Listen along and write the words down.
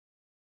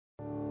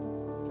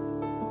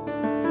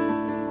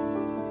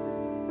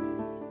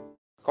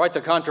Quite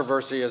the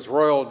controversy has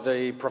roiled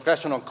the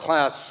professional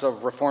class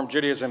of Reform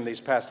Judaism these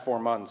past 4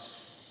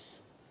 months.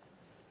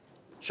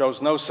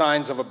 Shows no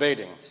signs of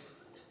abating.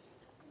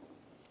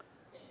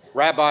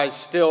 Rabbis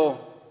still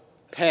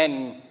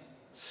pen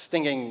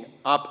stinging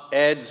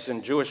op-eds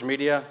in Jewish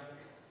media.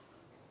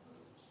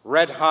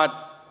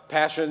 Red-hot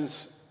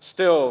passions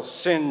still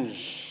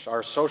singe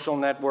our social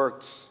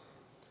networks.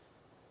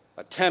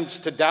 Attempts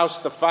to douse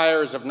the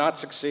fires have not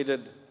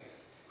succeeded.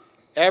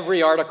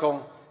 Every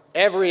article,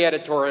 every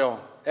editorial,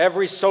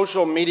 every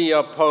social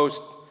media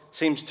post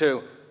seems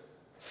to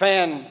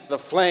fan the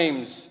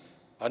flames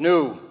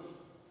anew.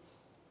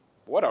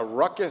 What a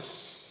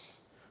ruckus.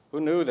 Who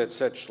knew that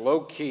such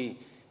low-key,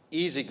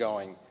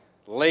 easygoing,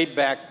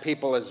 laid-back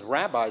people as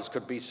rabbis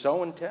could be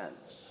so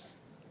intense?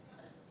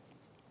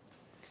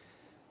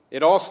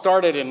 It all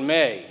started in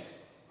May.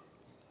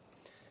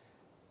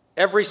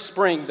 Every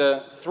spring,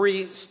 the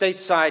 3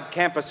 stateside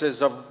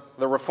campuses of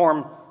the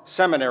Reform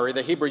Seminary,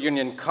 the Hebrew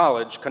Union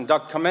College,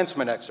 conduct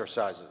commencement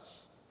exercises.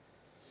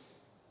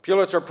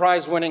 Pulitzer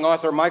Prize-winning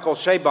author Michael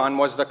Chabon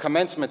was the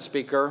commencement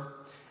speaker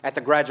at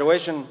the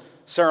graduation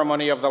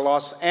ceremony of the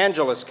Los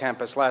Angeles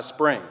campus last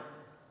spring.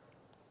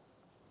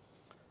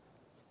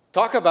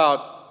 Talk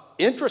about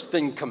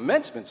interesting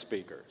commencement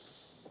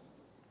speakers.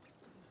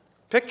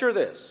 Picture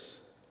this.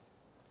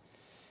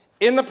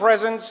 In the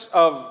presence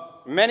of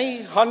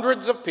many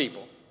hundreds of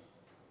people,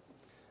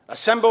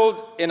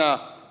 assembled in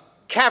a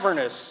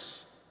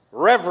cavernous,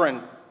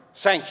 reverent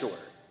sanctuary,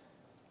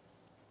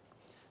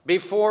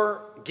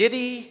 before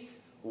giddy,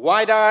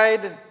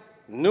 wide-eyed,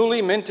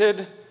 newly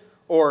minted,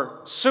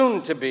 or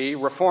soon-to-be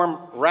Reform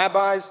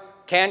rabbis,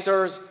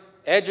 cantors,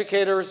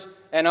 educators,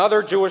 and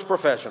other Jewish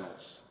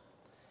professionals,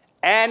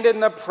 and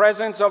in the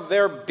presence of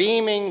their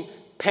beaming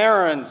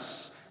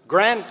parents,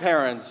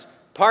 grandparents,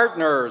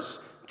 partners,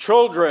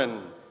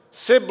 children,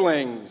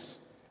 siblings,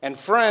 and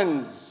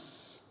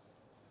friends,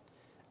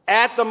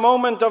 at the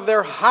moment of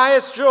their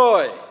highest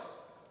joy,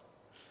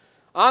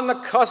 on the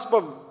cusp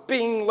of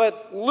being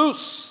let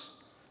loose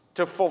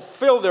to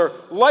fulfill their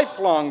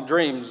lifelong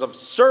dreams of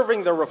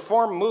serving the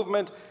Reform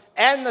movement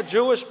and the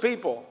Jewish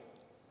people.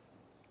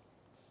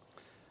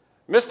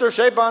 Mr.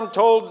 Chabon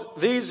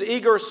told these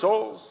eager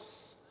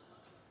souls,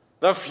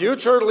 the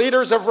future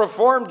leaders of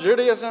Reform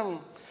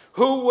Judaism,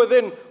 who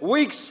within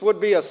weeks would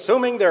be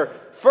assuming their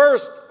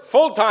first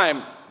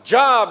full-time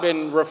job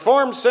in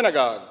Reform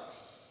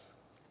synagogues,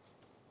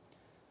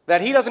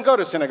 that he doesn't go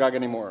to synagogue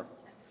anymore.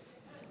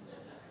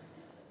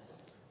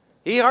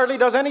 He hardly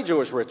does any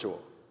Jewish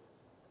ritual.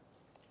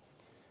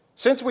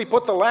 Since we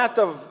put the last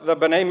of the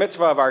B'nai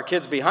Mitzvah of our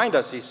kids behind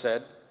us, he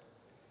said,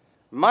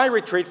 my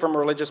retreat from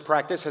religious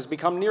practice has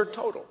become near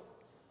total.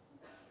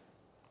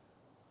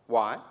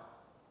 Why?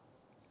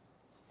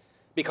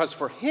 Because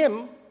for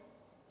him,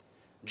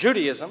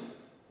 Judaism,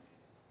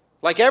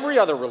 like every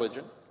other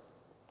religion,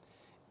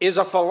 is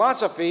a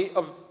philosophy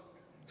of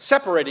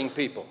separating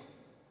people.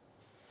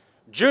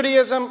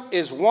 Judaism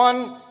is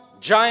one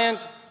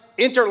giant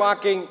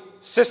interlocking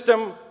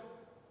system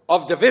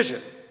of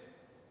division,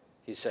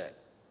 he said.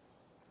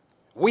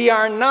 We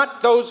are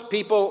not those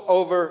people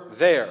over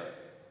there.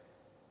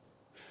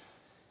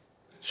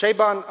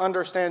 Chabon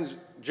understands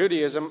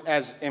Judaism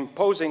as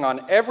imposing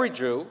on every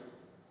Jew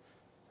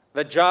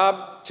the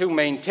job to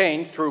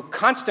maintain, through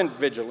constant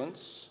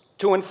vigilance,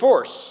 to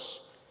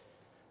enforce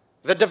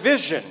the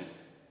division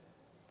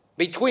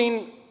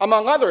between,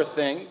 among other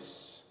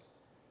things,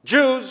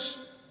 Jews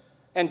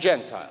and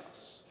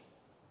Gentiles.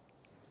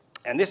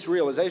 And this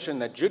realization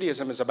that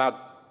Judaism is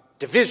about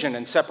division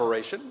and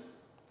separation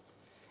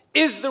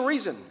is the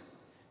reason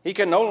he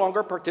can no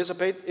longer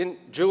participate in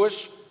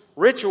Jewish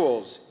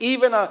rituals.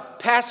 Even a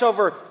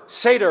Passover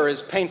Seder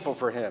is painful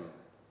for him.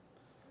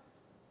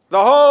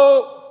 The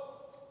whole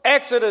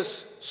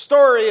Exodus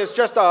story is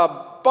just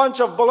a bunch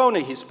of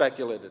baloney, he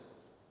speculated. It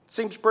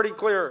seems pretty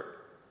clear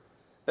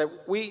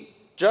that we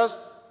just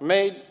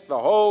made the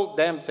whole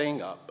damn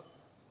thing up.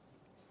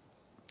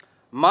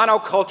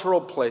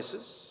 Monocultural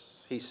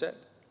places, he said.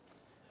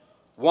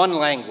 One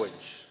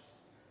language,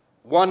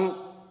 one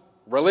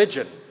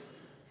religion,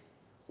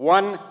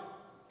 one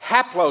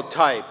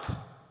haplotype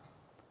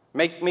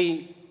make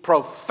me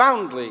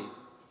profoundly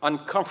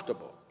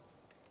uncomfortable.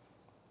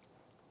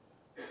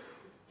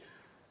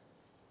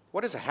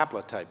 What is a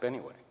haplotype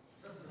anyway?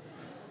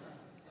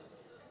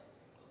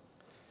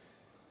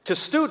 To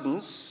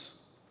students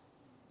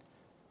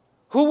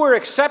who were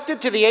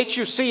accepted to the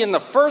HUC in the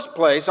first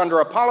place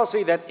under a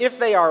policy that if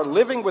they are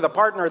living with a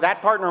partner,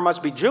 that partner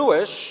must be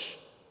Jewish,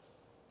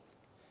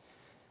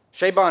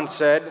 Chabon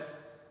said,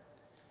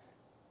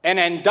 an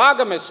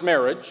endogamous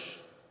marriage,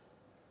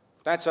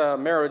 that's a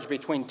marriage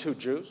between 2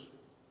 Jews,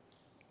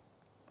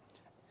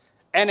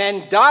 an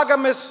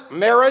endogamous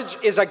marriage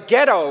is a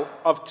ghetto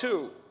of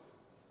 2.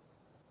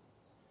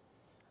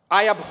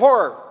 I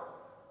abhor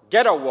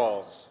ghetto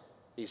walls,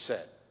 he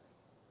said.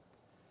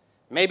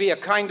 Maybe a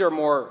kinder,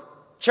 more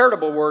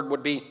charitable word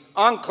would be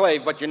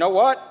enclave, but you know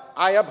what?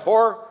 I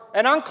abhor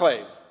an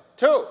enclave,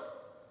 too.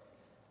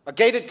 A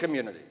gated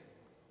community,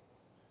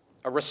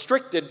 a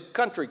restricted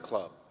country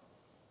club,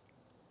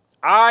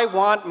 I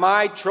want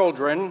my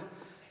children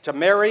to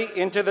marry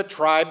into the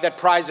tribe that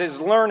prizes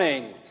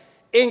learning,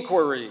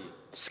 inquiry,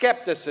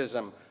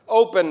 skepticism,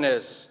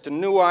 openness to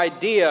new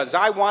ideas.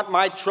 I want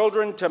my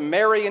children to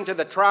marry into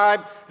the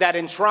tribe that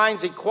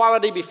enshrines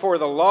equality before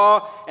the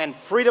law and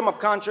freedom of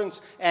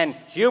conscience and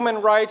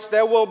human rights.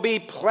 There will be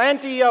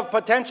plenty of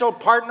potential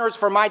partners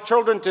for my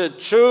children to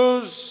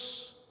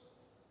choose,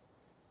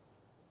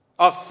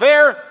 a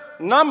fair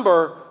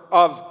number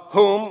of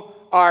whom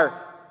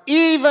are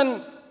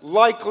even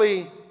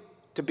likely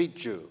to be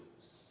Jews.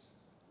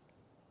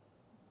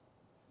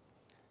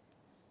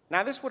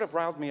 Now, this would have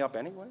riled me up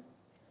anyway.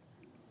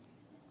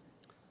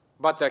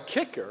 But the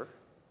kicker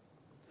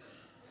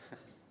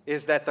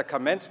is that the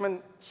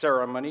commencement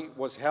ceremony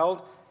was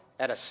held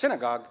at a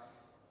synagogue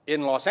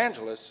in Los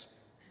Angeles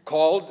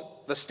called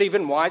the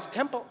Stephen Wise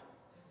Temple.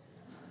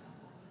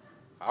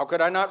 How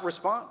could I not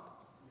respond?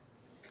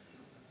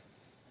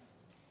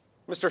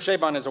 Mr.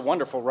 Chabon is a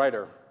wonderful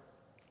writer.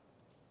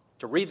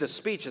 To read the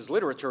speech as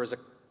literature is a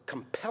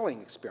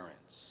compelling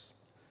experience.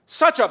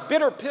 Such a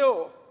bitter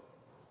pill,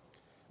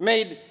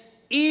 made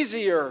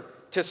easier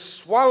to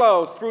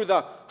swallow through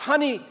the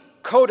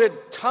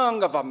honey-coated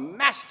tongue of a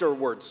master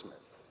wordsmith.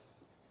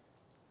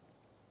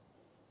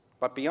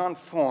 But beyond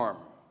form,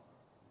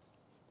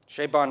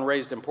 Chabon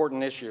raised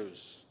important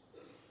issues.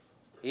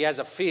 He has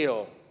a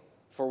feel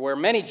for where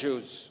many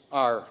Jews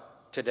are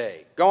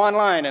today. Go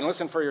online and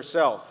listen for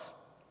yourself.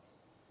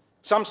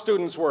 Some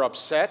students were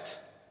upset.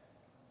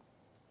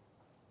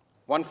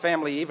 One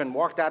family even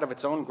walked out of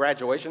its own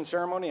graduation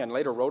ceremony and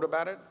later wrote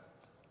about it.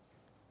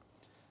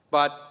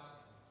 But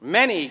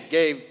many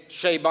gave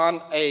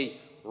Chabon a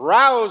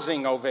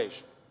rousing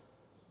ovation.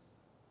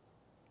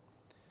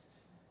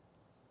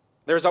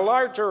 There's a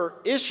larger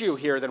issue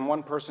here than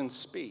one person's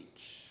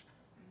speech.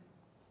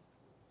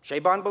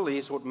 Chabon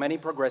believes what many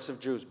progressive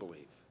Jews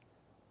believe.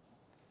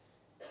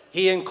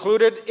 He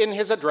included in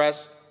his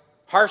address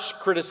harsh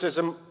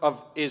criticism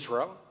of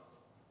Israel,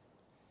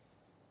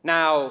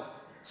 now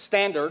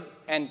standard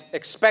and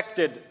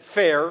expected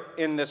fare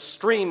in the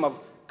stream of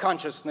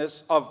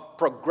consciousness of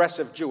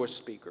progressive Jewish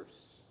speakers.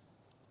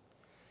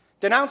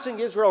 Denouncing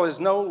Israel is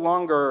no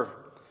longer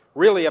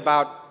really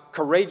about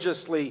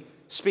courageously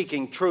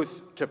speaking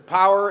truth to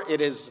power.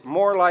 It is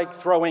more like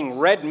throwing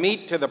red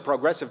meat to the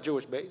progressive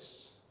Jewish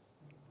base.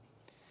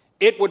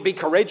 It would be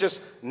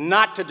courageous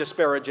not to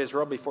disparage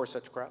Israel before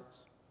such crowds.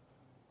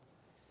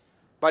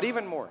 But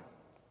even more,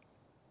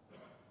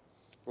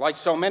 like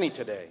so many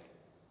today,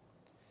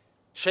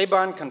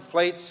 Chabon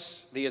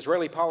conflates the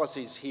Israeli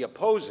policies he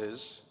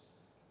opposes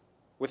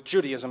with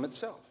Judaism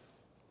itself.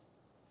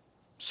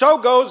 So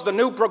goes the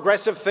new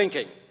progressive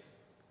thinking.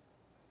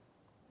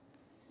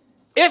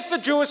 If the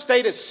Jewish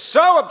state is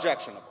so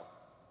objectionable,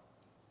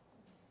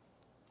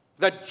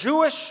 the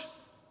Jewish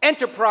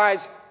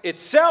enterprise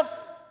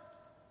itself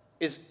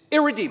is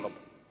irredeemable.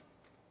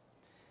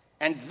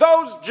 And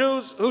those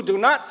Jews who do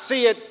not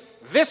see it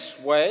this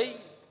way,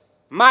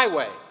 my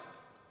way,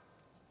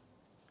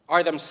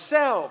 are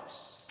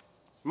themselves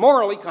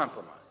morally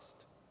compromised.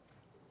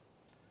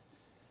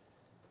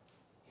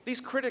 These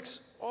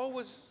critics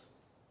always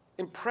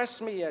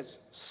impress me as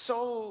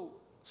so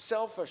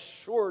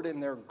self-assured in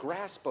their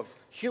grasp of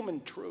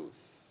human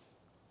truth.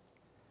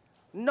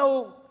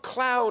 No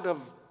cloud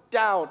of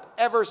doubt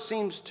ever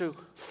seems to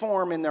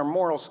form in their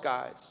moral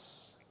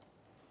skies.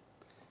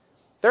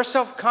 Their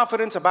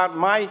self-confidence about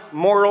my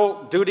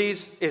moral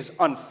duties is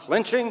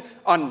unflinching,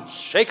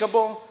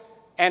 unshakable,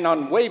 and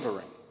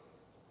unwavering.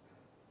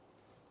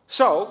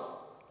 So,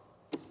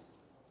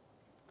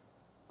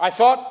 I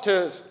thought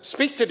to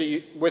speak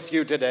with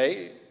you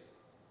today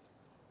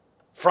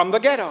from the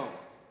ghetto.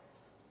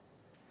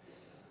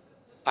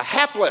 A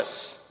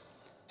hapless,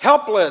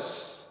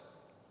 helpless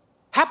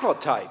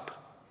haplotype,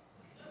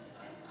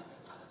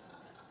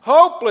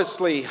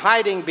 hopelessly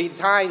hiding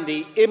behind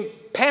the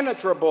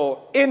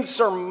impenetrable,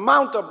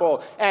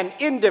 insurmountable, and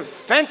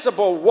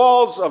indefensible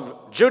walls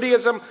of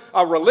Judaism,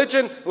 a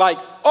religion like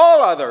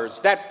all others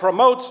that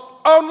promotes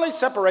only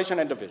separation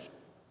and division.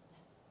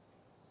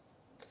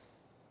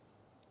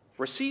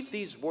 Receive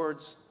these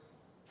words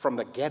from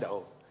the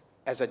ghetto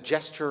as a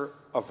gesture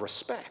of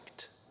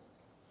respect.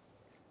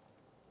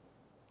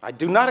 I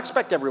do not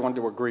expect everyone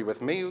to agree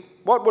with me.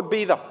 What would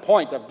be the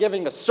point of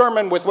giving a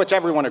sermon with which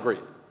everyone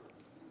agreed?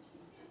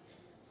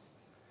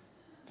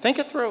 Think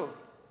it through.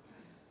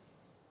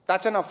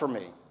 That's enough for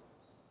me.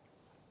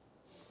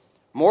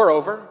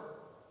 Moreover,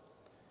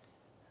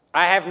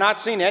 I have not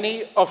seen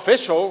any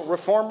official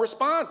reform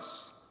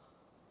response.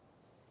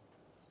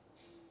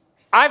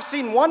 I've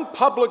seen one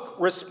public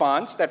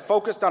response that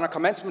focused on a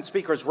commencement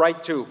speaker's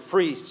right to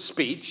free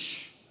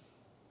speech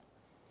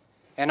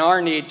and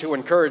our need to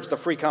encourage the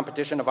free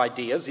competition of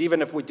ideas,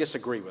 even if we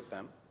disagree with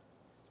them.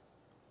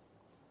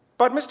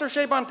 But Mr.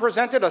 Chabon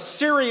presented a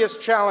serious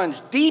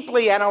challenge,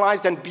 deeply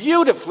analyzed and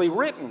beautifully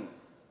written.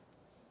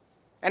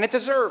 And it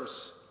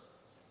deserves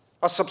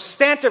a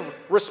substantive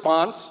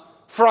response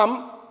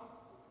from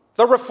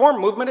the reform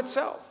movement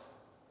itself.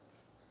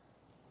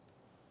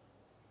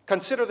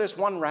 Consider this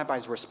one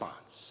rabbi's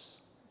response.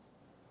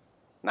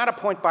 not a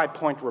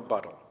point-by-point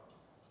rebuttal,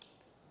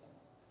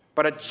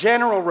 but a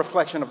general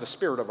reflection of the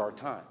spirit of our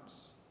times.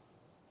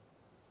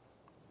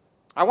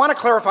 I want to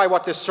clarify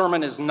what this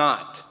sermon is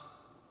not.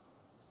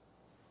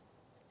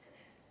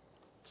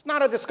 It's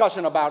not a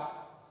discussion about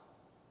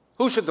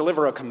who should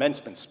deliver a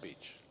commencement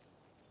speech.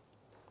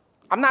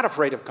 I'm not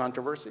afraid of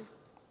controversy.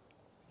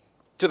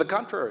 To the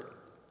contrary,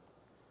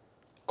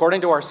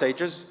 according to our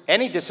sages,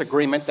 any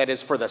disagreement that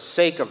is for the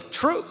sake of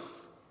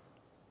truth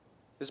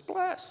is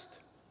blessed.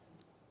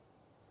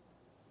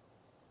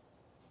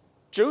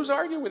 Jews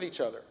argue with each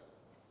other.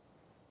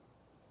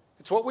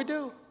 It's what we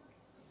do.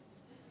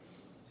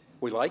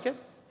 We like it.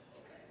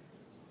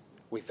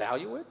 We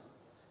value it.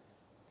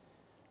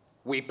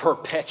 We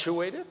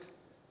perpetuate it.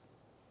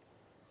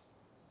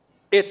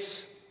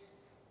 It's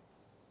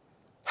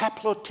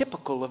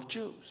haplotypical of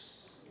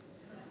Jews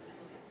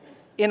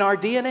in our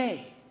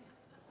DNA.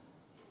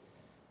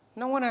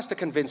 No one has to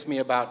convince me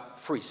about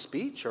free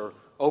speech or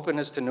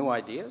openness to new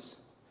ideas.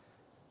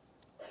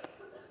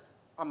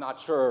 I'm not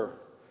sure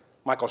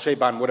Michael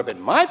Chabon would have been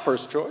my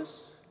first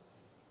choice,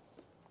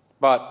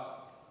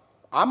 but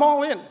I'm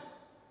all in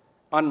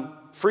on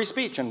free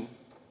speech and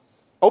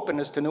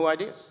openness to new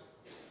ideas.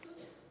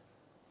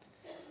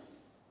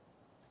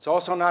 It's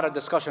also not a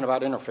discussion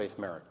about interfaith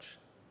marriage.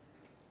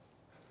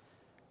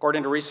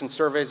 According to recent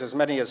surveys, as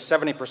many as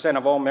 70%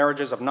 of all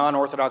marriages of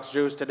non-Orthodox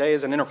Jews today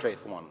is an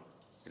interfaith one.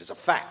 It is a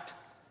fact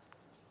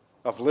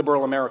of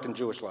liberal American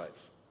Jewish life.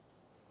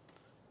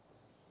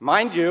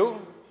 Mind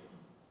you,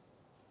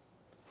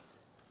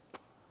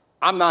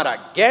 I'm not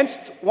against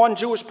one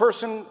Jewish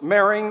person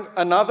marrying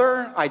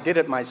another. I did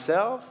it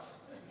myself.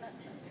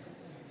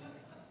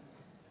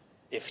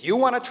 If you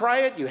want to try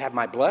it, you have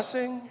my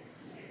blessing.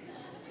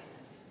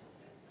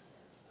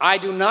 I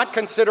do not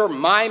consider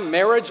my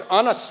marriage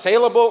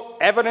unassailable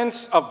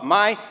evidence of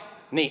my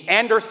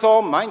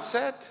Neanderthal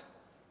mindset.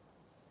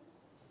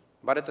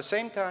 But at the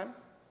same time,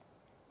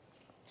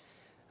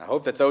 I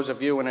hope that those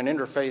of you in an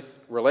interfaith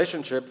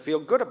relationship feel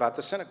good about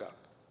the synagogue.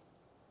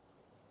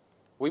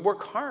 We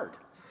work hard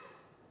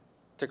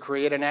to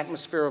create an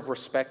atmosphere of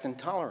respect and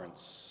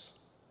tolerance.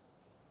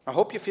 I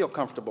hope you feel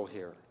comfortable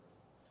here,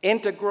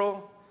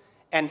 integral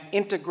and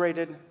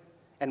integrated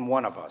and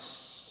one of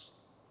us.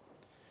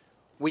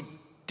 We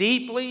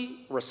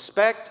deeply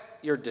respect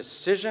your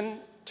decision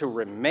to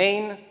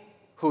remain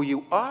who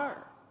you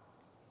are.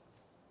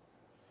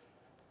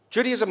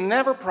 Judaism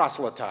never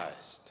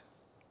proselytized.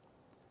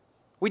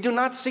 We do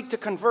not seek to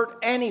convert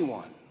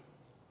anyone.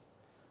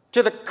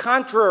 To the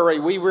contrary,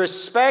 we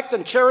respect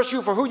and cherish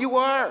you for who you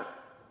are.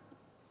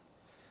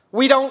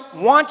 We don't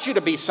want you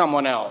to be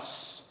someone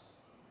else,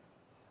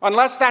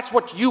 unless that's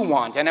what you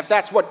want. And if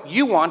that's what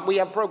you want, we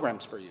have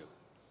programs for you.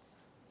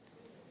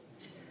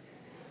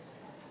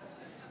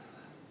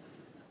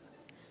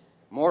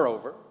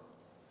 Moreover,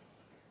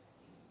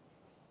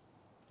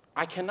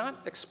 I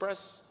cannot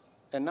express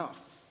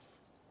enough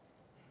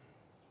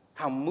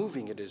how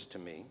moving it is to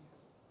me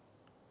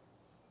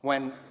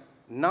when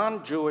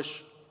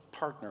non-Jewish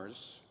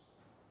partners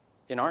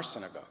in our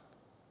synagogue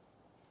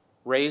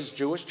raise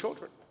Jewish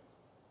children.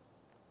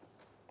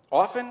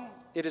 Often,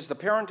 it is the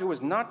parent who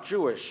is not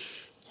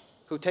Jewish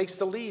who takes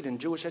the lead in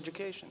Jewish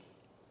education.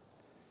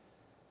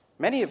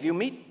 Many of you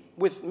meet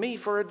with me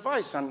for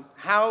advice on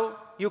how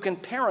you can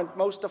parent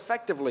most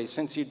effectively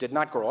since you did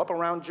not grow up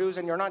around Jews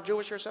and you're not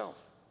Jewish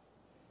yourself.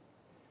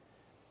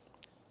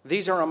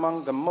 These are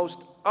among the most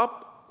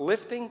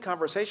uplifting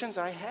conversations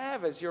I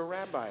have as your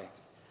rabbi.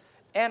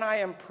 And I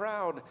am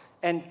proud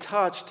and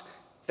touched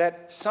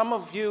that some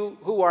of you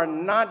who are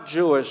not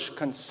Jewish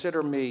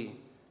consider me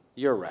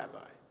your rabbi.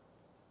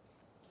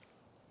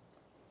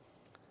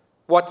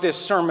 What this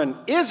sermon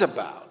is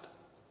about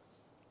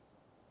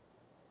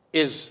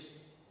is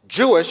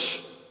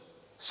Jewish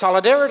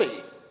solidarity.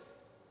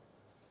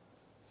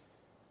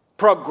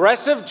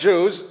 Progressive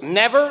Jews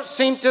never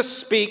seem to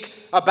speak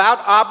about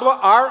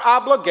our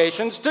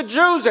obligations to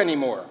Jews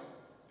anymore.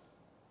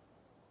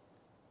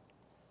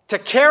 To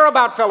care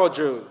about fellow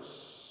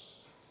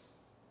Jews,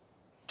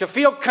 to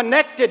feel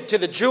connected to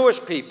the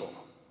Jewish people,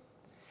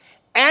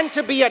 and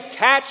to be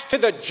attached to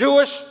the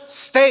Jewish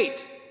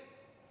state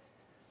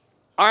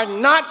are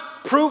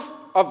not proof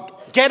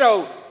of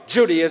ghetto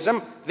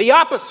Judaism, the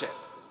opposite.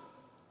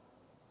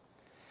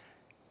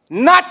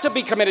 Not to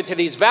be committed to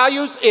these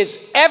values is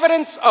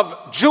evidence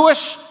of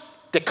Jewish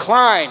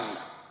decline.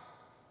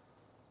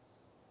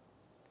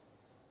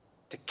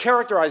 To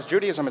characterize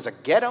Judaism as a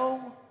ghetto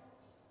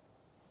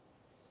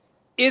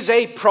is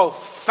a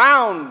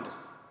profound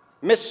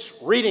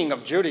misreading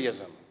of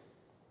Judaism.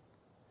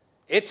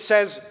 It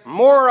says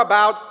more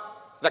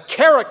about the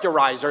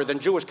characterizer than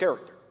Jewish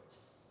character.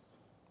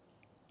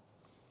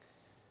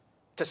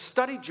 To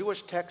study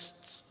Jewish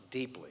texts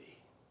deeply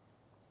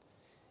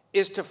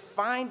is to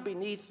find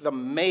beneath the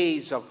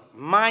maze of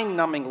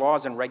mind-numbing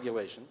laws and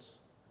regulations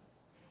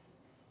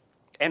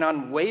an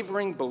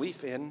unwavering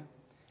belief in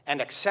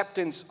and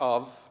acceptance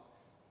of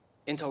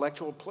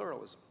intellectual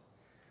pluralism.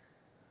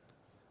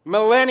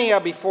 Millennia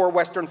before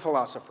Western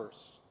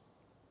philosophers,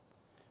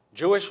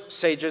 Jewish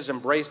sages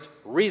embraced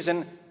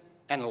reason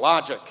and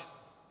logic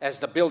as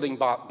the building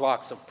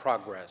blocks of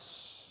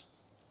progress.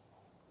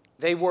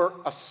 They were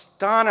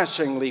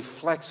astonishingly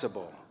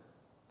flexible.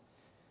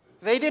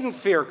 They didn't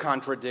fear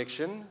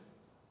contradiction.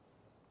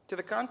 To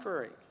the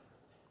contrary,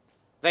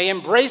 they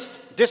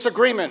embraced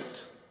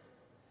disagreement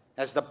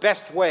as the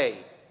best way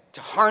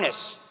to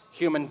harness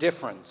human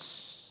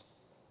difference.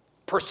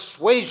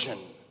 Persuasion,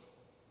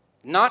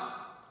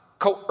 not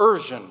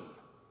coercion,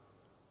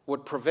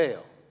 would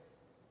prevail.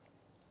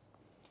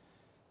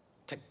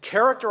 To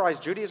characterize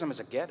Judaism as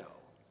a ghetto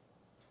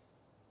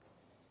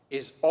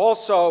is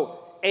also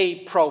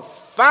a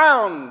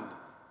profound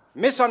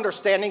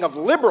misunderstanding of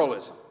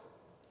liberalism.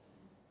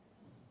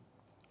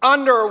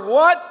 Under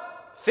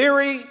what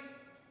theory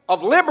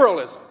of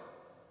liberalism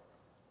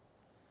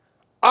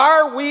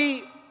are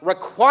we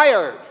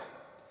required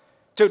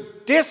to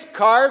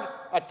discard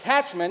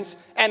attachments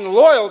and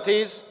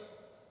loyalties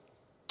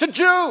to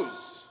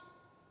Jews?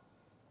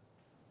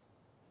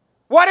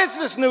 What is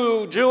this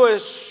new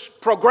Jewish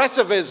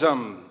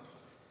progressivism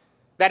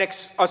that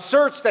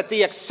asserts that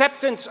the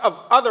acceptance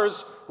of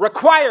others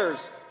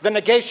requires the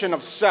negation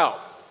of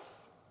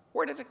self?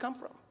 Where did it come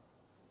from?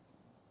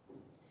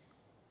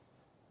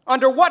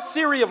 Under what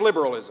theory of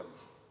liberalism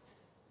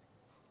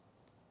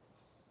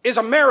is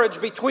a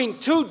marriage between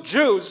two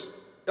Jews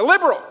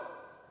illiberal?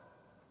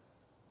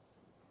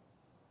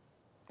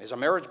 Is a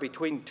marriage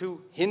between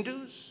two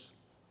Hindus,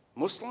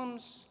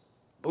 Muslims,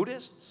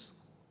 Buddhists,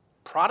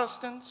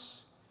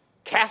 Protestants,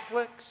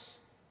 Catholics,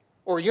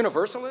 or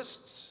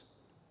Universalists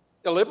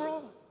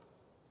illiberal?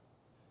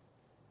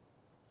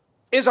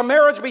 Is a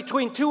marriage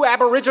between two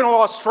Aboriginal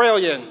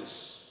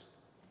Australians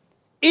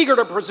eager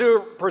to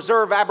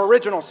preserve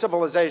Aboriginal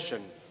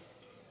civilization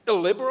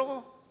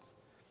illiberal?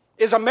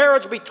 Is a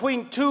marriage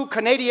between two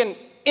Canadian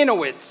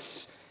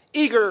Inuits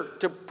eager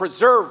to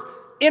preserve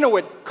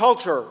Inuit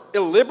culture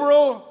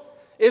illiberal?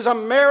 Is a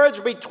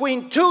marriage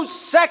between two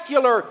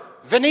secular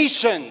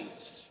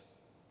Venetians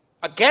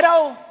a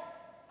ghetto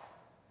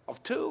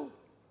of two?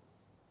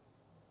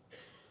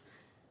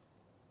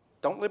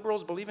 Don't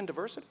liberals believe in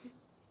diversity?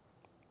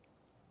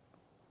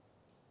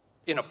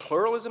 In a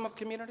pluralism of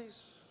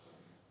communities?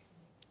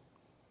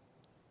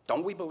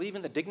 Don't we believe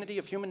in the dignity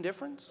of human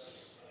difference?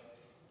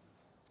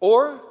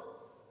 Or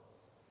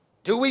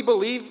do we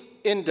believe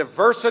in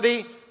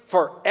diversity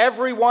for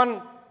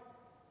everyone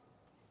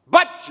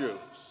but Jews?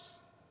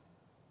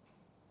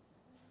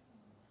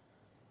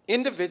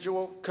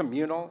 Individual,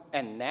 communal,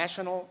 and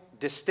national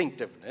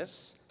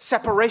distinctiveness,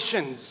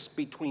 separations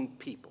between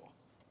people,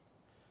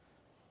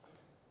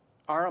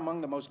 are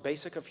among the most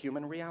basic of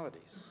human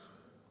realities.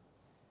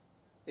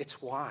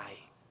 It's why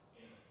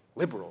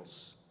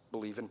liberals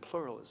believe in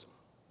pluralism.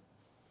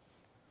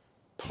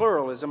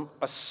 Pluralism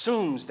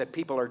assumes that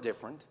people are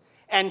different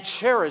and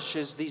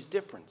cherishes these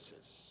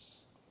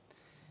differences.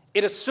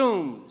 It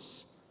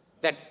assumes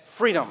that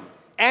freedom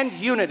and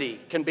unity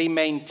can be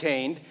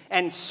maintained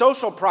and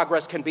social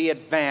progress can be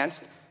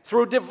advanced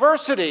through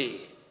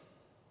diversity.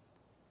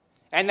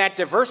 And that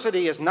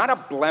diversity is not a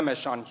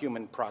blemish on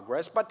human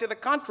progress, but to the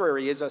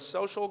contrary, is a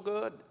social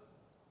good.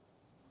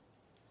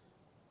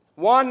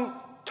 One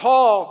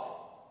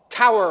tall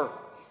tower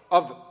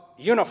of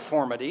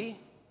uniformity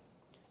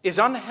is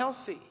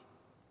unhealthy.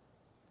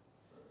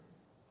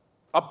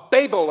 A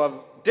Babel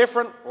of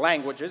different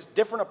languages,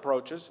 different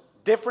approaches,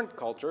 different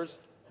cultures,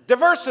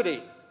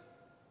 diversity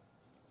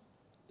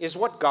is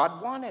what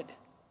God wanted.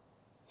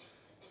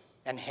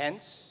 And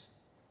hence,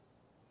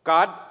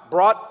 God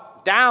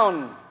brought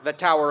down the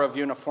tower of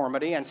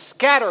uniformity and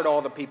scattered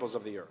all the peoples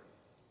of the earth.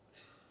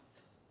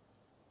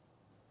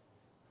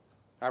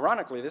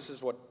 Ironically, this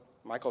is what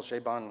Michael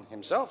Chabon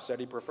himself said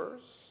he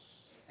prefers: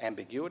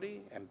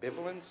 ambiguity,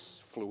 ambivalence,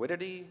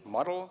 fluidity,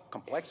 muddle,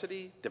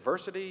 complexity,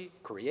 diversity,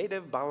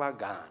 creative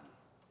balagan.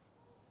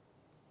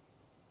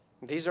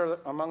 These are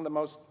among the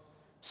most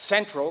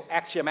central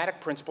axiomatic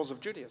principles of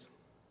Judaism.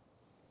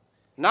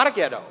 Not a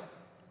ghetto,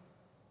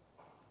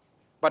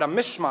 but a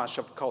mishmash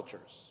of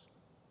cultures.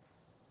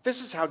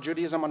 This is how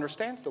Judaism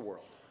understands the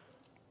world.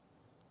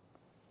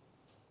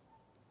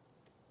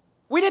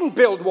 We didn't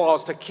build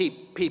walls to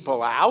keep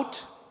people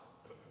out.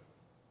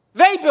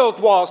 They built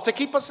walls to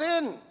keep us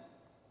in.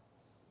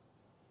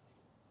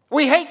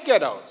 We hate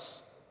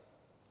ghettos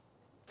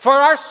for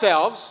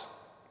ourselves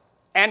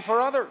and for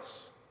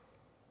others.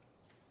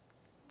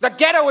 The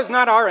ghetto is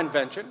not our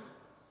invention.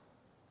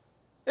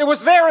 It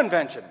was their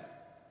invention.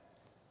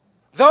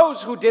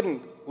 Those who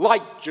didn't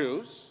like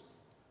Jews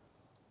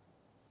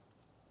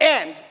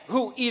and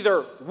who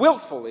either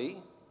willfully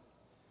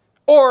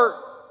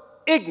or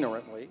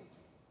ignorantly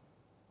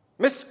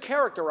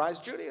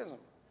mischaracterized Judaism.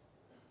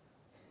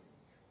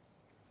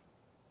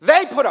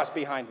 They put us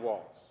behind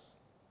walls.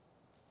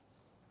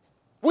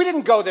 We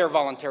didn't go there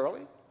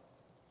voluntarily.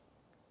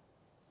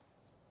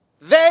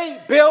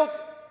 They built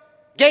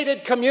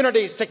gated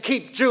communities to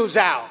keep Jews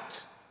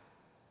out.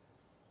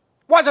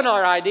 Wasn't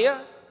our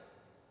idea.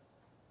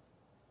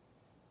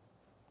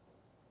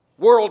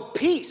 World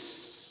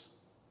peace,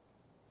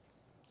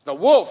 the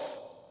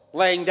wolf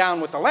laying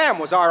down with the lamb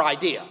was our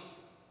idea.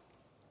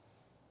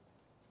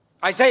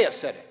 Isaiah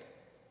said it.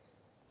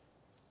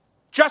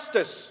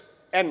 Justice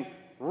and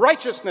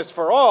righteousness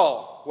for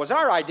all was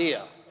our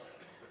idea.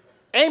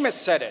 Amos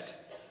said it.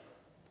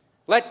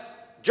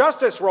 Let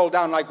justice roll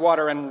down like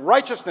water and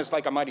righteousness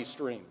like a mighty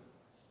stream.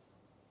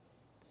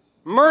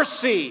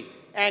 Mercy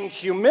and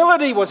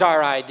humility was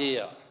our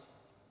idea.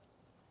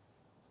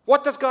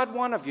 What does God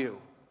want of you?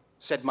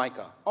 Said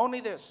Micah. Only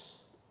this.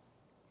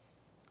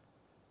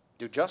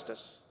 Do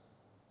justice,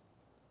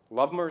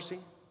 love mercy,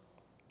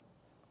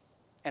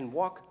 and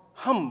walk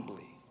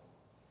humbly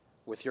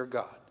with your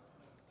God.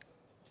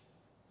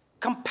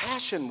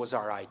 Compassion was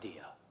our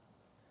idea.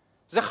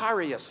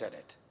 Zechariah said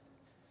it.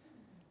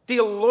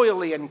 Deal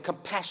loyally and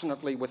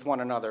compassionately with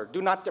one another.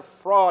 Do not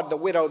defraud the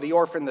widow, the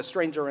orphan, the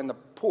stranger, and the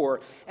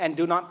poor, and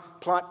do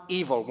not plot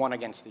evil one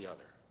against the other.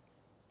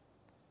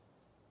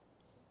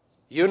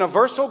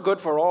 Universal good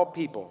for all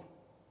people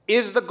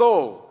is the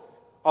goal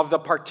of the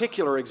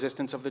particular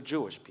existence of the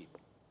Jewish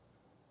people.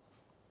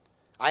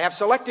 I have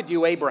selected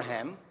you,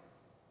 Abraham,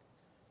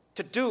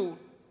 to do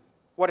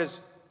what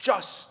is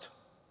just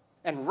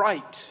and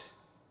right,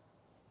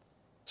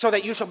 so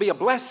that you shall be a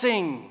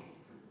blessing,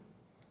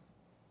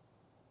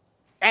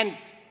 and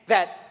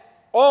that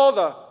all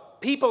the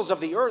peoples of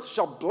the earth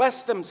shall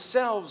bless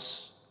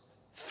themselves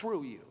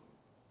through you.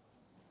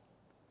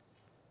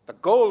 The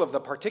goal of the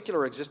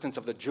particular existence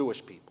of the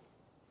Jewish people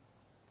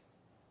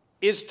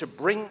is to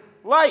bring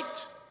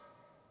light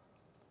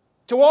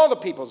to all the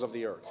peoples of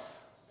the earth.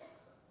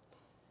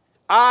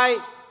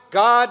 I,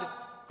 God,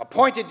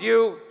 appointed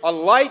you a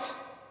light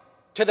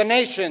to the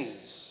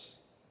nations,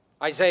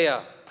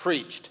 Isaiah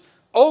preached,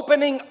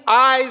 opening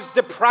eyes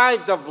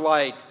deprived of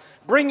light,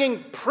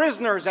 bringing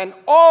prisoners and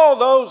all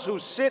those who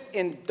sit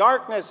in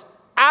darkness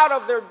out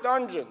of their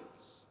dungeons.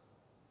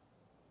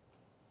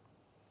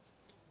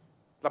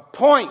 The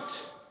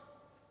point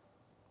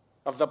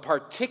of the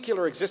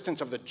particular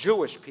existence of the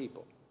Jewish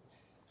people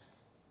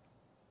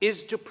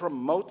is to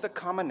promote the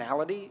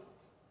commonality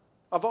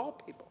of all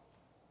people.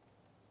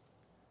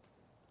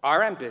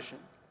 Our ambition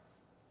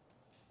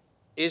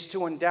is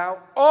to endow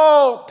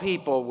all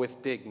people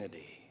with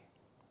dignity.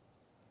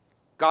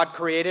 God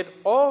created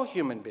all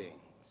human beings.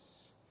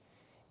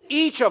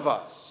 Each of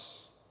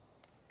us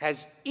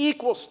has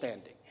equal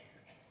standing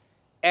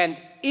and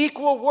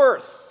equal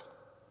worth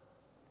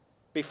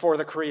before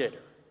the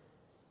Creator.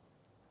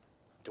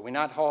 Do we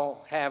not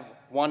all have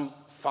one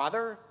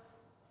Father?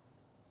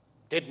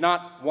 Did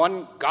not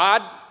one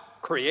God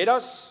create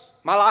us?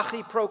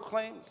 Malachi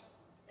proclaimed.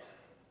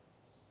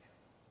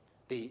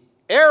 The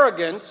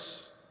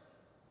arrogance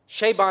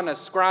Chabon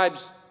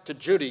ascribes to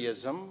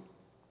Judaism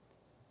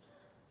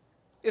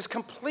is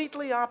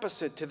completely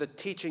opposite to the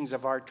teachings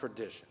of our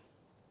tradition.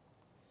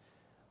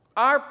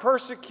 Our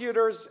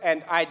persecutors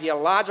and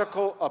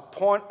ideological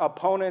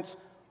opponents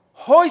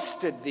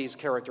hoisted these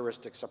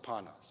characteristics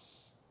upon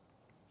us.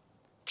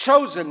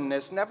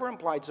 Chosenness never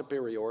implied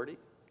superiority.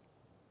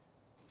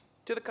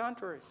 To the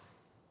contrary,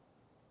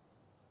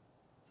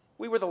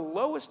 we were the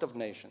lowest of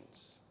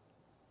nations.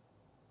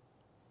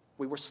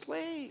 We were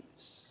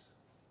slaves.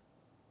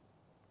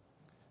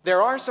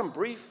 There are some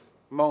brief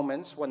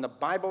moments when the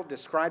Bible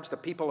describes the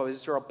people of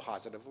Israel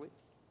positively,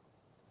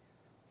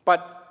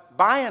 but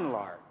by and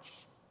large,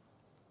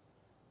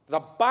 the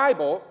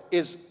Bible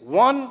is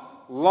one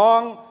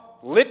long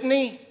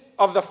litany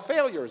of the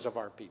failures of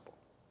our people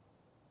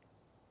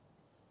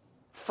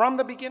from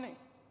the beginning.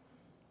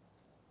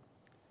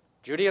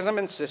 Judaism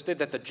insisted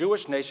that the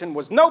Jewish nation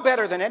was no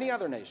better than any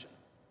other nation.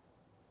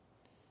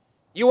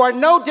 You are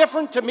no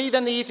different to me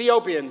than the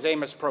Ethiopians,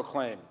 Amos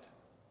proclaimed.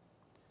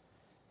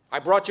 I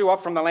brought you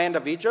up from the land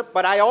of Egypt,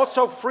 but I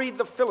also freed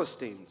the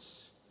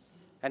Philistines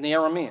and the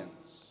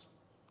Arameans.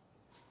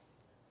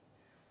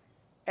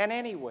 And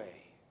anyway,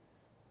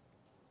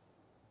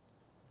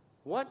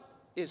 what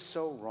is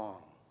so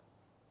wrong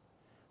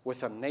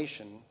with a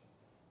nation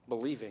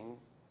believing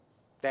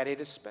that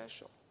it is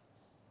special?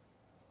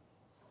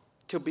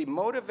 To be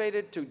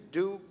motivated to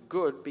do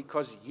good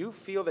because you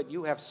feel that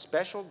you have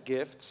special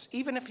gifts,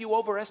 even if you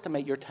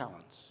overestimate your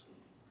talents.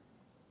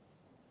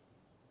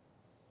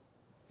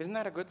 Isn't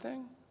that a good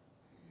thing?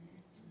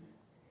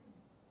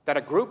 That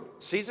a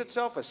group sees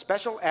itself as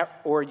special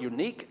or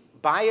unique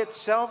by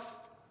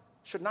itself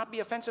should not be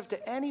offensive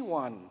to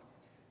anyone,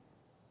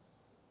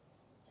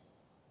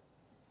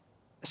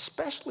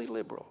 especially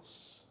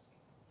liberals.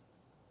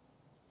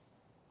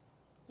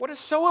 What is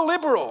so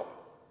illiberal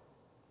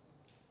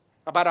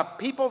about a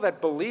people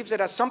that believes it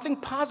has something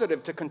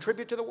positive to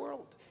contribute to the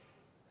world?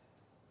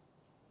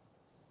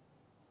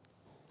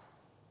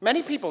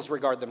 Many peoples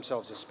regard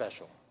themselves as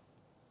special.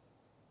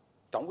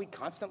 Don't we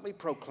constantly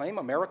proclaim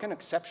American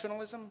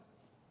exceptionalism?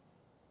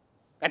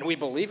 And we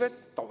believe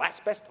it, the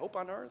last best hope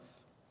on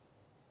earth?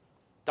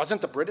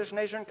 Doesn't the British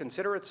nation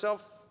consider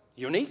itself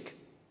unique,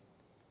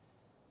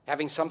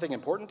 having something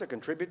important to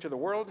contribute to the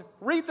world?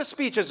 Read the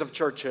speeches of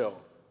Churchill.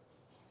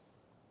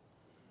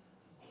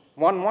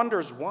 One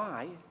wonders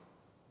why,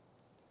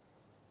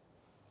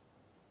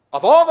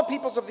 of all the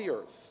peoples of the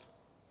earth,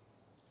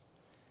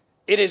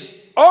 It is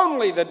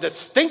only the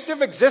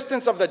distinctive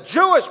existence of the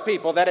Jewish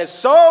people that is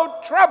so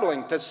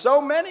troubling to so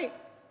many.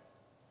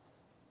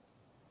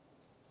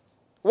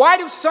 Why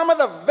do some of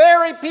the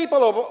very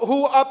people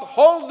who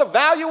uphold the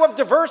value of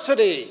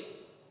diversity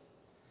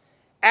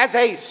as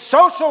a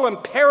social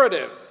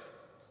imperative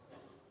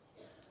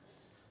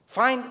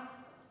find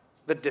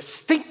the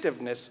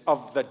distinctiveness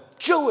of the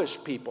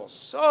Jewish people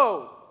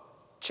so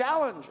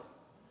challenging?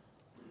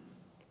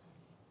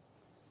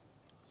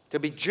 To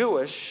be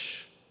Jewish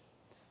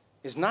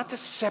is not to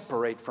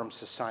separate from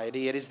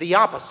society. It is the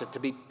opposite, to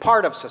be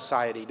part of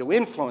society, to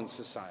influence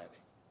society.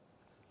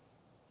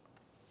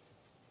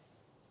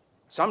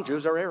 Some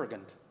Jews are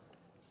arrogant.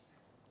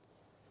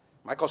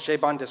 Michael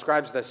Chabon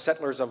describes the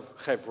settlers of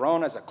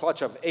Hebron as a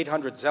clutch of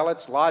 800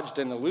 zealots lodged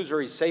in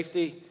illusory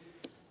safety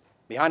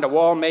behind a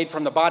wall made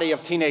from the body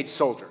of teenage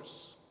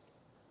soldiers.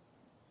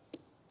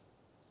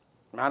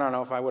 I don't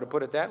know if I would have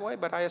put it that way,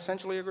 but I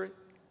essentially agree.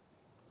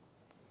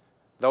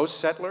 Those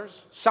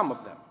settlers, some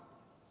of them,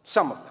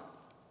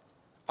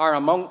 are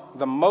among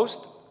the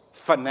most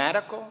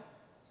fanatical,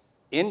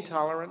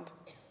 intolerant,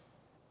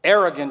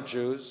 arrogant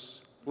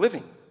Jews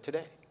living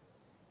today.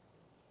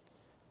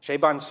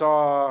 Chabon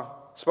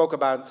spoke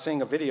about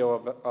seeing a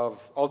video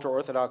of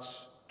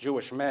ultra-Orthodox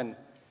Jewish men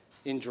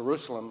in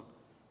Jerusalem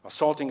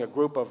assaulting a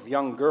group of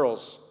young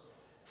girls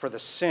for the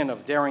sin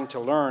of daring to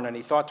learn, and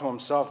he thought to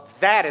himself,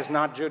 that is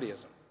not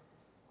Judaism.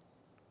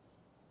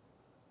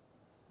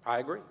 I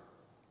agree.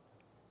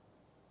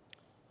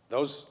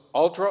 Those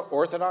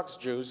ultra-Orthodox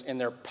Jews, in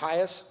their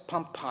pious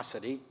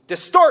pomposity,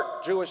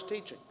 distort Jewish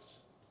teachings.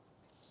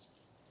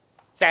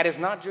 That is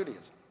not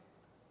Judaism.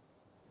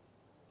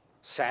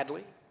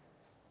 Sadly,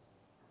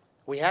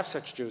 we have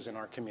such Jews in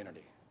our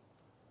community.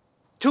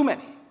 Too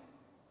many.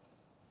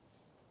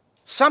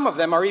 Some of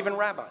them are even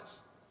rabbis.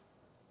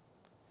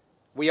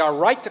 We are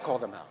right to call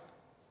them out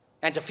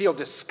and to feel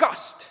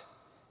disgust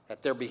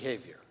at their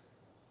behavior.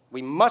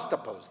 We must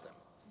oppose them.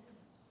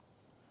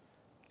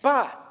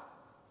 But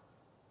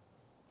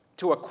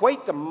to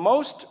equate the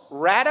most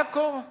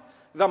radical,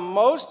 the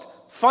most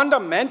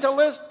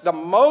fundamentalist, the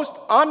most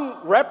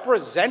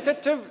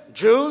unrepresentative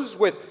Jews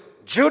with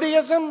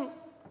Judaism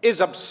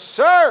is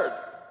absurd.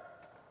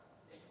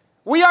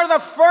 We are the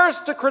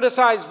first to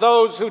criticize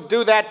those who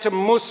do that to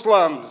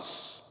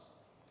Muslims,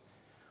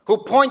 who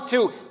point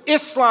to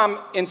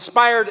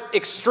Islam-inspired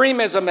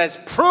extremism as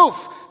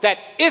proof that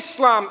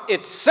Islam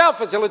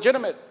itself is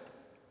illegitimate.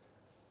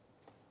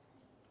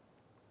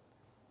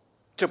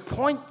 To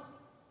point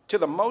to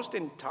the most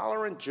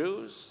intolerant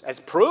Jews as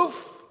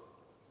proof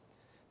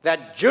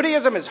that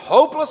Judaism is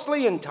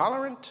hopelessly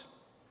intolerant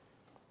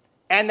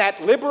and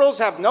that liberals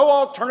have no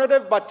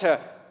alternative but to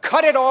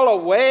cut it all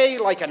away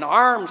like an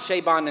arm,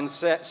 Chabon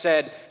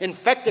said,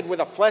 infected with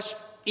a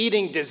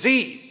flesh-eating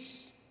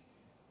disease.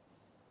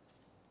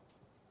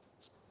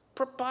 It's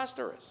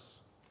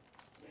preposterous.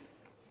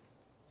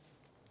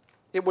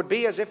 It would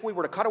be as if we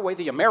were to cut away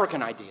the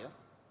American idea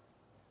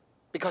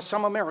because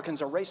some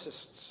Americans are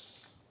racists,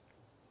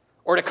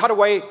 or to cut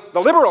away the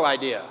liberal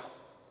idea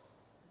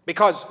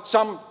because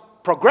some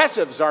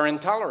progressives are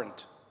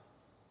intolerant.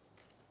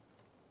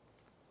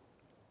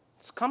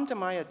 It's come to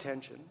my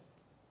attention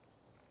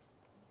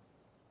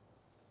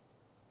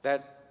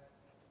that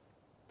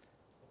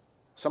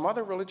some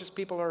other religious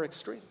people are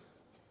extreme,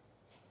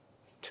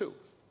 too.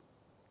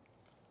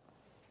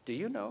 Do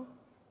you know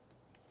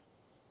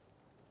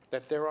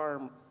that there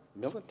are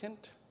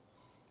militant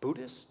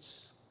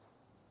Buddhists?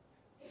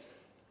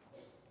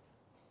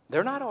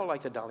 They're not all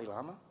like the Dalai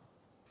Lama.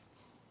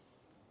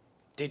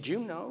 Did you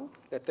know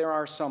that there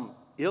are some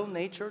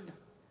ill-natured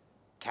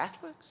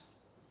Catholics?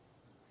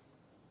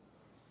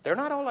 They're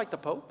not all like the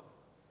Pope.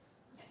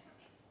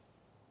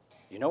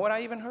 You know what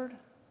I even heard?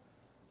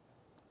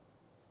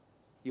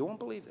 You won't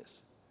believe this.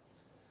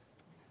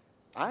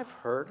 I've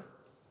heard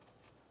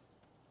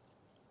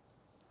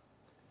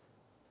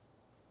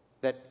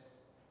that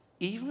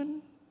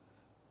even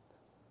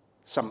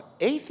some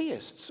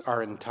atheists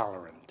are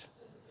intolerant.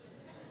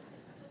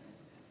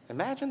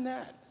 Imagine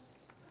that.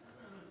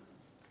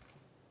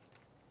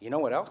 You know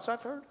what else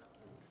I've heard?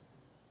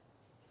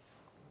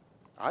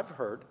 I've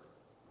heard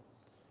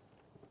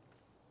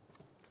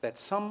that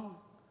some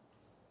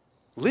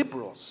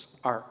liberals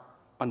are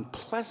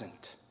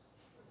unpleasant.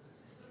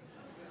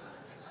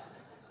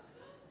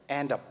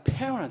 And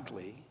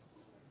apparently,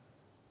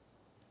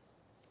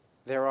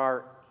 there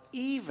are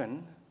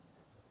even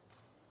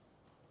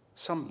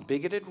some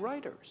bigoted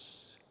writers.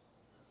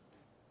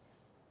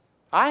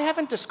 I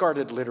haven't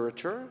discarded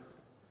literature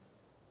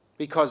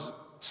because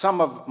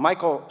some of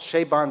Michael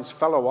Chabon's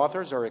fellow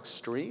authors are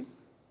extreme.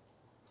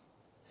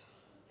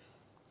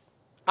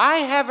 I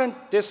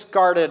haven't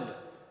discarded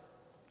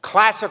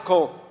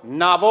classical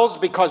novels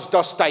because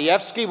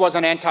Dostoevsky was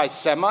an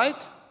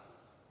anti-Semite.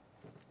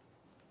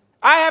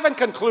 I haven't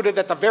concluded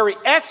that the very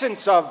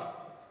essence of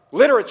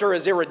literature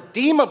is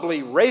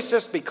irredeemably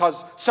racist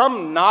because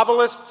some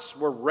novelists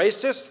were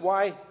racist.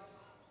 Why,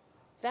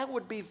 that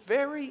would be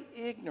very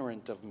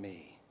ignorant of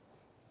me,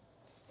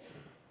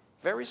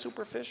 very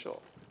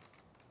superficial.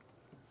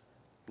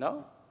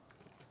 No.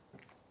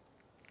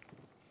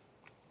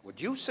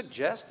 Would you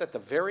suggest that the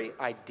very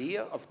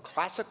idea of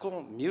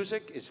classical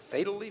music is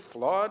fatally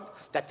flawed?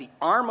 That the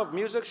arm of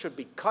music should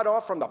be cut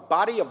off from the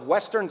body of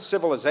Western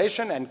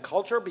civilization and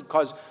culture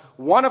because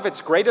one of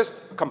its greatest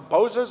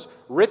composers,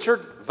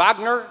 Richard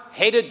Wagner,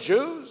 hated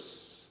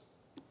Jews?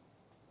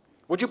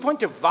 Would you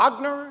point to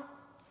Wagner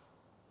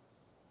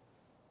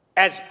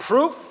as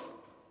proof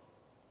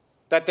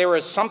that there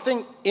is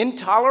something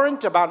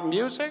intolerant about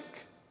music?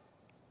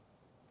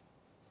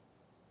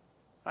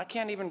 I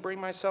can't even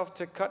bring myself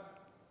to cut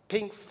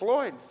Pink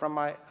Floyd from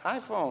my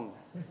iPhone,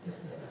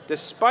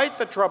 despite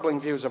the troubling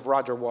views of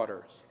Roger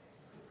Waters.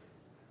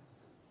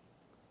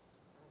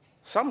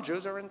 Some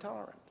Jews are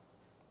intolerant.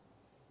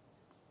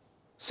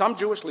 Some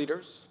Jewish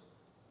leaders,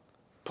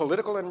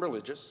 political and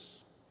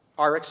religious,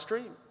 are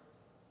extreme.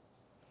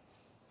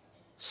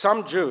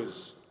 Some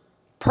Jews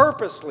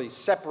purposely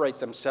separate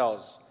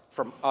themselves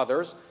from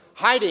others,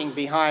 hiding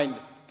behind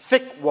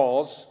thick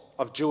walls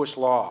of Jewish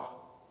law.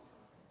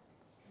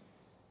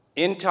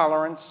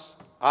 Intolerance,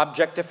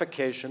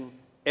 objectification,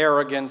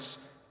 arrogance,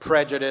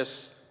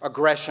 prejudice,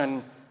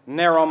 aggression,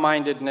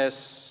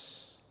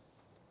 narrow-mindedness.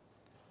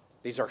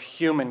 These are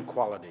human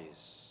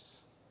qualities.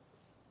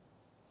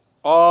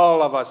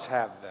 All of us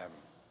have them.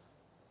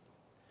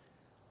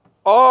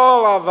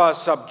 All of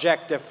us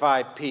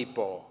objectify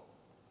people.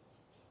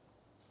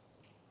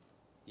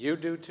 You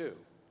do too.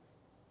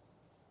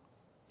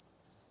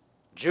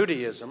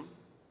 Judaism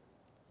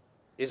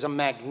is a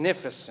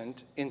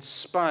magnificent,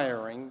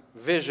 inspiring,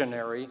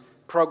 visionary,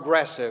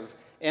 progressive,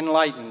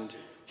 enlightened,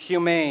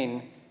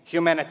 humane,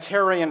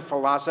 humanitarian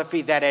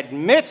philosophy that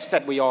admits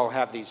that we all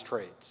have these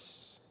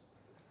traits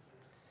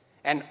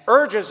and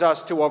urges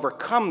us to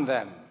overcome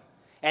them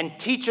and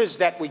teaches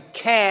that we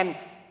can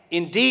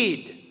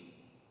indeed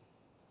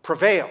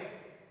prevail.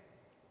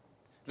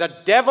 The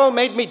devil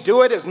made me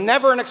do it is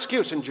never an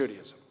excuse in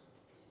Judaism.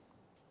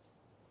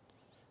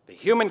 The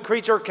human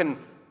creature can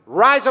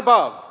rise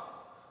above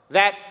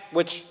that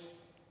which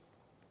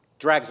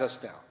drags us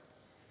down.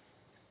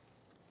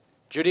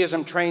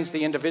 Judaism trains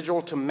the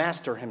individual to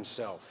master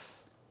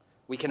himself.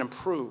 We can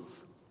improve.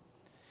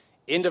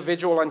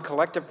 Individual and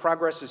collective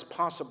progress is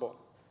possible.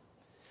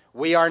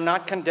 We are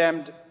not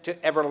condemned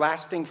to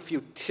everlasting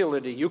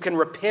futility. You can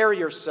repair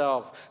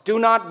yourself. Do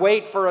not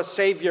wait for a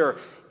savior.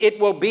 It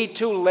will be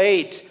too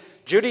late.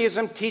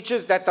 Judaism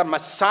teaches that the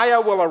Messiah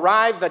will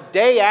arrive the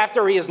day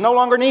after he is no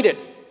longer needed.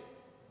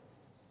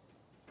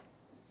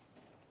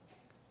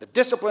 The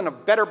discipline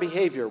of better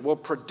behavior will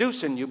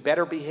produce in you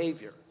better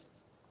behavior.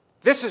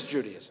 This is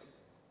Judaism.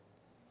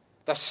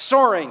 The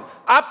soaring,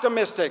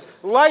 optimistic,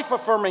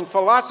 life-affirming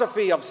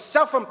philosophy of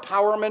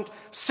self-empowerment,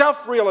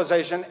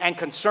 self-realization, and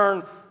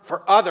concern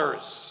for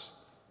others.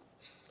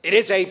 It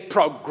is a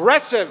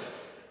progressive,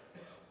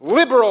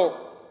 liberal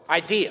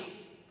idea.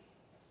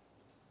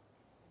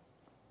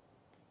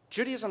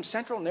 Judaism's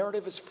central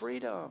narrative is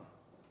freedom.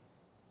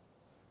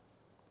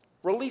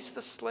 Release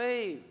the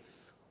slave.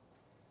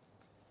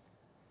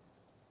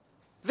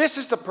 This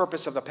is the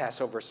purpose of the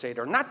Passover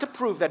Seder, not to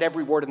prove that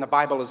every word in the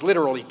Bible is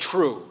literally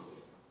true,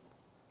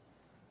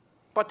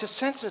 but to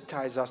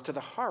sensitize us to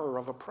the horror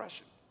of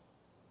oppression.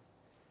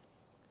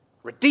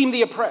 Redeem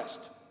the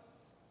oppressed.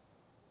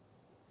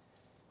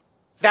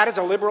 That is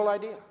a liberal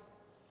idea.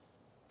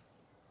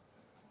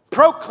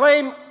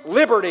 Proclaim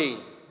liberty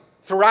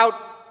throughout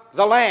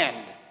the land.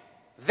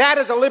 That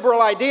is a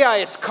liberal idea.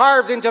 It's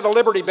carved into the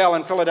Liberty Bell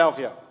in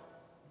Philadelphia.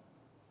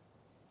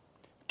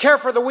 Care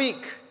for the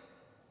weak.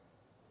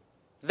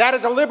 That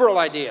is a liberal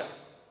idea.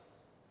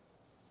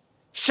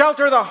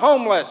 Shelter the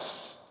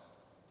homeless.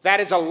 That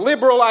is a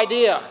liberal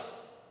idea.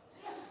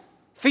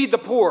 Feed the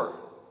poor.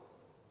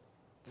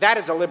 That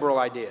is a liberal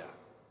idea.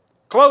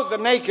 Clothe the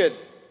naked.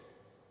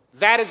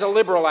 That is a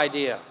liberal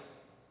idea.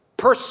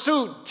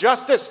 Pursue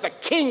justice. The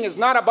king is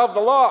not above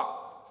the law.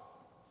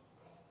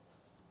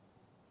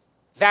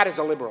 That is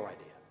a liberal idea.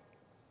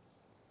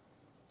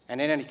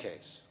 And in any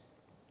case,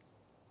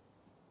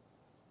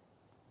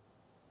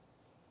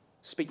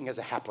 speaking as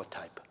a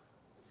haplotype,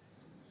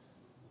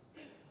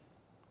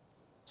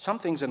 some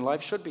things in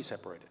life should be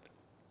separated.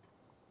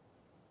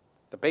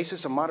 The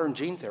basis of modern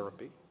gene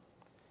therapy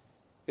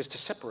is to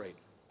separate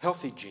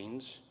healthy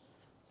genes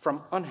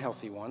from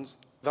unhealthy ones,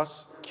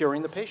 thus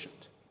curing the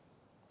patient.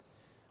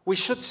 We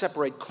should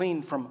separate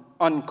clean from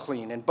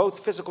unclean in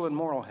both physical and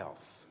moral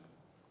health.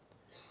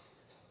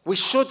 We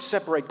should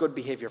separate good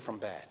behavior from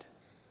bad.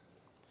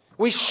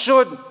 We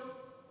should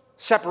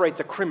separate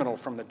the criminal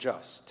from the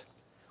just.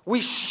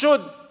 We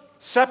should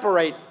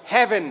separate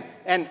heaven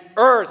and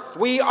earth.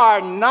 We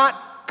are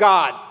not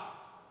God.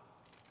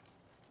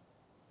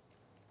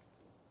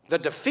 The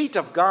defeat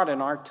of God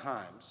in our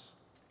times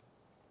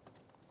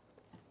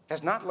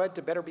has not led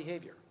to better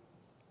behavior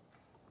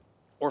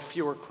or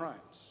fewer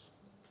crimes.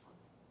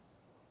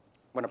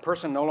 When a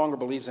person no longer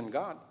believes in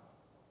God,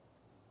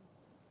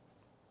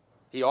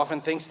 he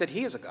often thinks that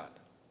he is a God.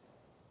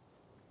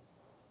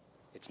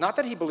 It's not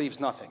that he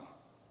believes nothing.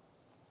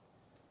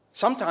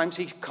 Sometimes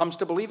he comes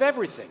to believe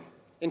everything,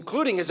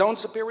 including his own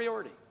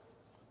superiority.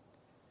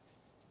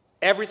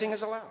 Everything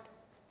is allowed.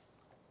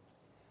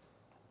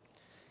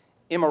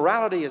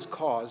 Immorality is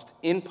caused,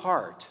 in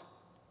part,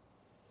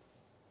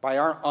 by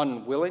our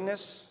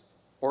unwillingness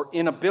or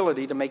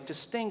inability to make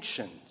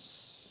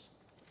distinctions,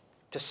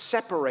 to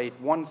separate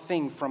one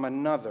thing from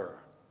another,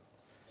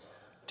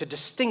 to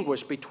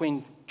distinguish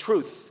between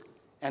truth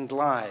and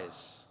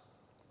lies,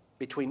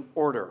 between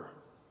order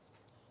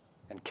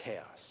and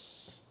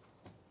chaos.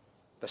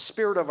 The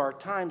spirit of our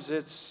times,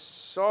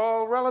 it's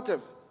all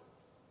relative.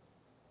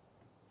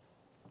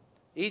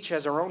 Each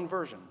has our own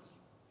version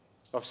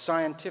of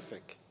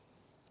scientific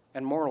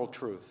and moral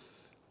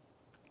truth.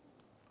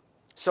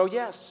 So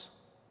yes,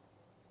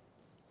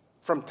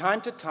 from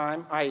time to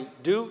time, I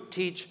do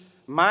teach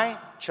my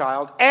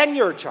child and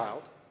your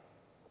child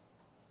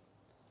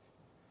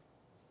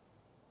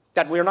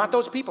that we're not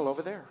those people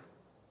over there.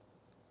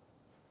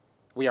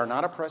 We are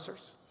not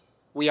oppressors.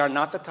 We are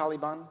not the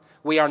Taliban.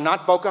 We are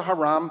not Boko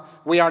Haram.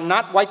 We are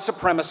not white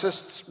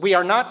supremacists. We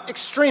are not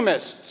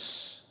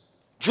extremists,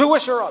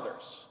 Jewish or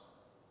others.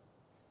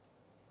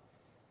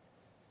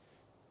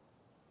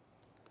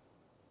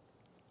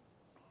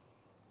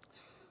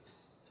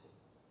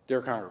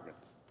 Dear congregants,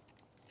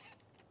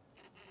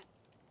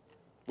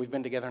 we've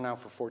been together now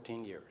for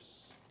 14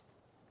 years.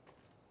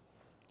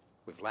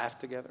 We've laughed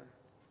together,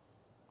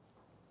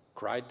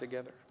 cried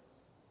together,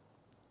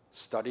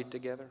 studied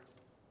together,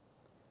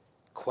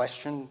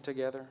 questioned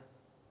together,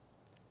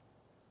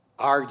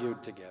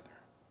 argued together,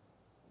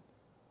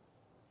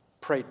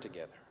 prayed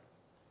together,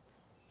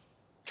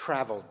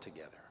 traveled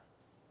together.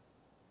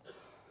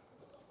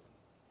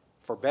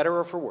 For better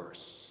or for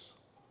worse,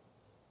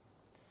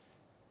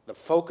 the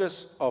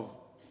focus of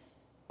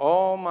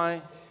all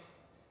my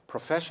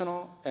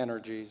professional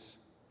energies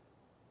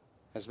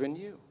has been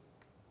you,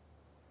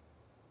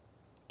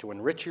 to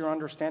enrich your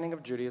understanding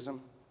of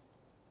Judaism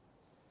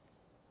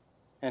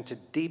and to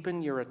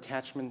deepen your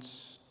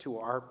attachments to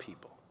our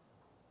people.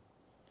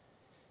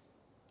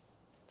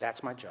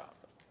 That's my job.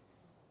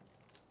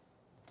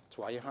 That's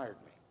why you hired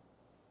me.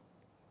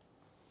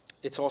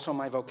 It's also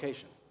my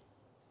vocation.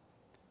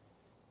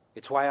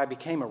 It's why I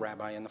became a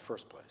rabbi in the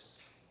first place.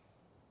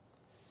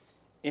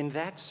 In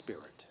that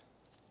spirit,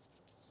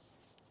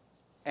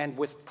 and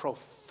with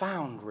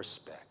profound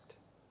respect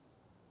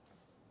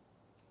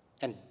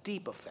and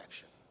deep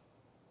affection,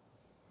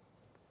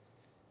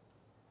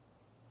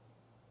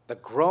 the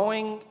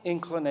growing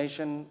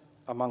inclination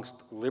amongst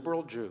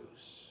liberal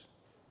Jews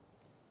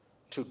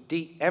to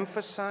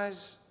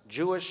de-emphasize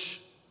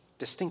Jewish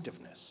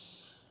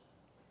distinctiveness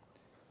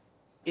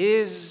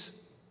is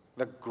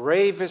the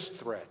gravest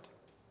threat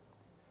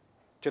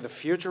to the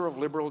future of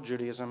liberal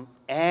Judaism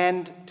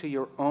and to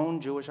your own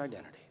Jewish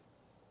identity.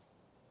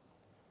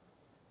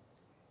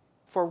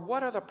 For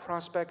what are the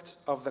prospects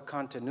of the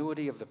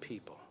continuity of the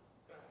people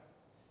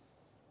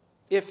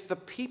if the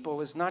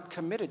people is not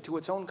committed to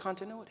its own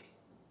continuity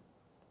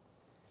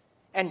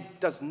and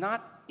does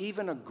not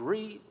even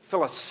agree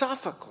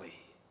philosophically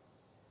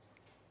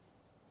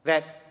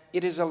that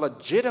it is a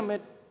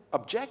legitimate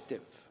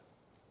objective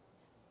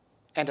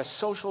and a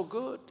social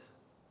good?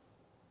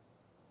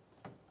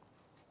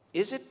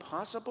 Is it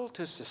possible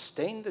to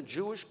sustain the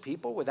Jewish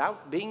people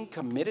without being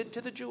committed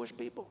to the Jewish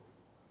people?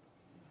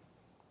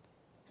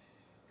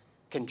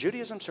 Can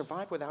Judaism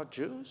survive without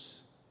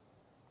Jews?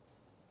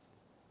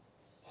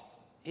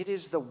 It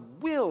is the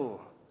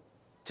will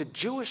to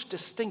Jewish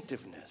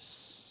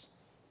distinctiveness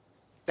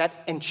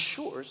that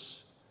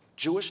ensures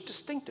Jewish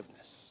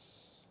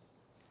distinctiveness.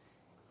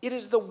 It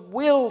is the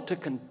will to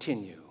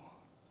continue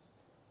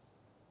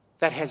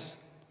that has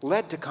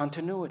led to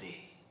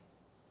continuity.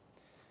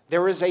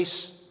 There is a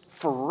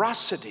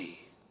ferocity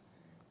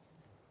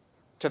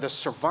to the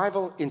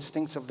survival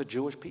instincts of the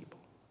Jewish people,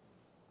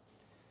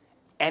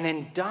 an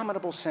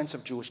indomitable sense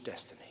of Jewish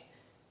destiny.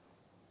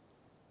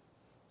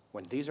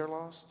 When these are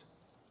lost,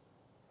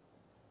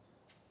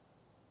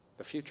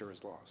 the future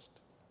is lost.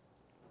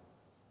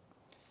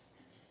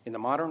 In the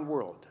modern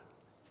world,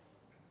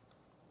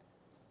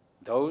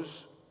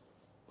 those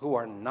who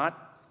are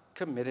not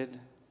committed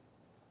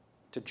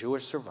to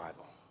Jewish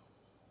survival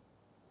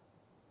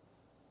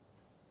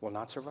will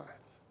not survive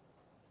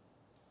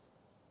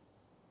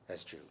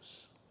as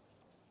Jews.